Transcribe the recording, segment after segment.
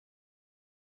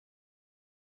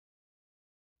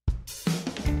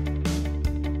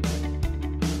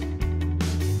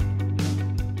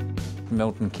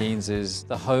Milton Keynes is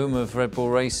the home of Red Bull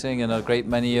racing, and a great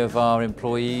many of our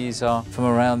employees are from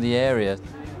around the area.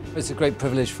 It's a great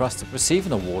privilege for us to receive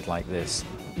an award like this.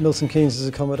 Milton Keynes has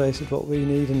accommodated what we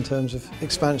need in terms of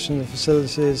expansion of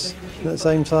facilities, and at the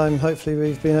same time hopefully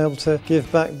we've been able to give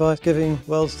back by giving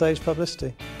world stage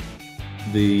publicity.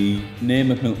 The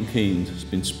name of Milton Keynes has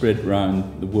been spread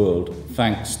around the world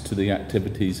thanks to the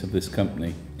activities of this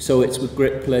company. So it's with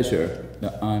great pleasure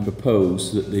that I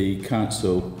propose that the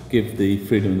Council give the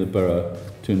Freedom of the Borough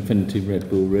to Infinity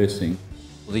Red Bull Racing.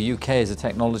 The UK is a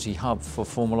technology hub for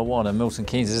Formula One, and Milton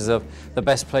Keynes is the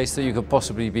best place that you could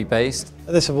possibly be based.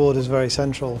 This award is very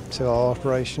central to our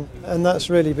operation, and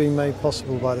that's really been made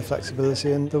possible by the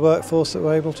flexibility and the workforce that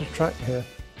we're able to attract here.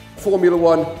 Formula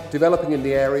One developing in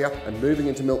the area and moving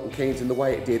into Milton Keynes in the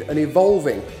way it did and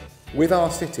evolving with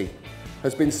our city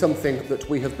has been something that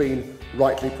we have been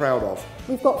rightly proud of.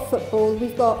 We've got football,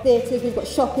 we've got theatres, we've got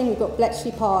shopping, we've got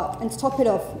Bletchley Park, and to top it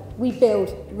off, we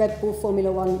build Red Bull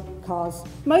Formula One cars.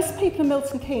 Most people in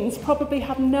Milton Keynes probably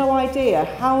have no idea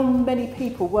how many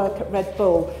people work at Red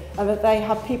Bull and that they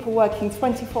have people working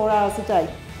 24 hours a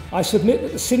day. I submit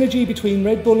that the synergy between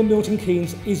Red Bull and Milton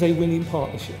Keynes is a winning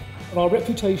partnership. And our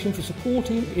reputation for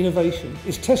supporting innovation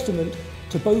is testament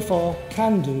to both our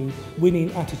can-do winning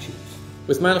attitudes.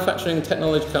 With manufacturing and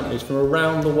technology companies from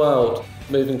around the world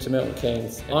moving to Milton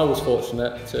Keynes, I was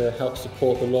fortunate to help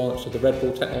support the launch of the Red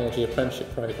Bull Technology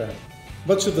Apprenticeship Programme.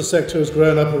 Much of the sector has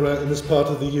grown up around in this part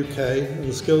of the UK, and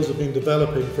the skills have been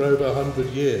developing for over 100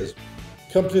 years.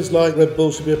 Companies like Red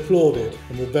Bull should be applauded,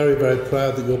 and we're very, very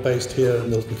proud that you're based here in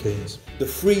Milton Keynes. The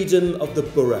freedom of the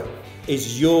borough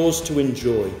is yours to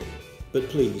enjoy, but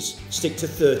please stick to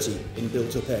 30 in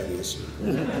built-up areas.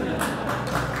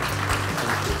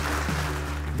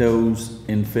 Those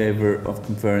in favour of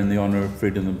conferring the honour of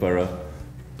Freedom of the Borough,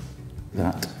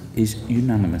 that is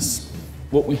unanimous.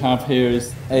 What we have here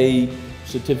is a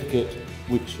certificate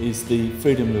which is the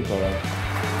Freedom of the Borough.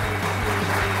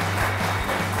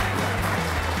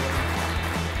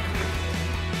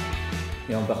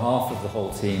 On behalf of the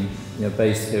whole team,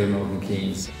 based here in Milton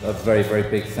Keynes, a very, very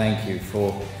big thank you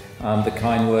for the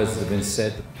kind words that have been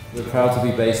said. We're proud to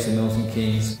be based in Milton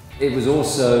Keynes. It was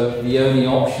also the only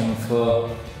option for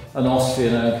an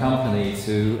Austrian-owned company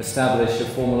to establish a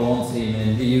Formula One team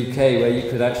in the UK where you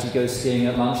could actually go skiing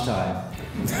at lunchtime.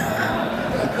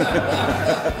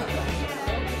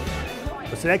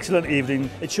 It's an excellent evening.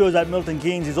 It shows that Milton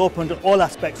Keynes is open to all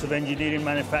aspects of engineering,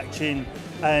 manufacturing,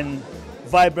 and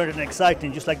vibrant and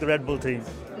exciting, just like the Red Bull team.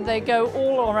 They go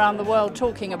all around the world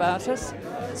talking about us,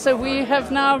 so we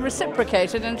have now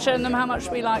reciprocated and shown them how much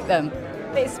we like them.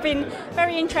 It's been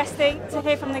very interesting to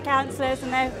hear from the councillors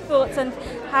and their thoughts and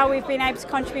how we've been able to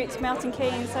contribute to Milton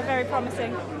Keynes, so very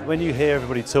promising. When you hear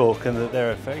everybody talk and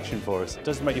their affection for us, it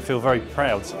does make you feel very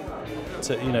proud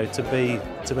to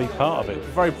be part of it.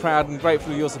 Very proud and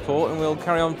grateful for your support, and we'll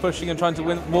carry on pushing and trying to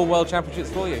win more world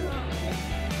championships for you.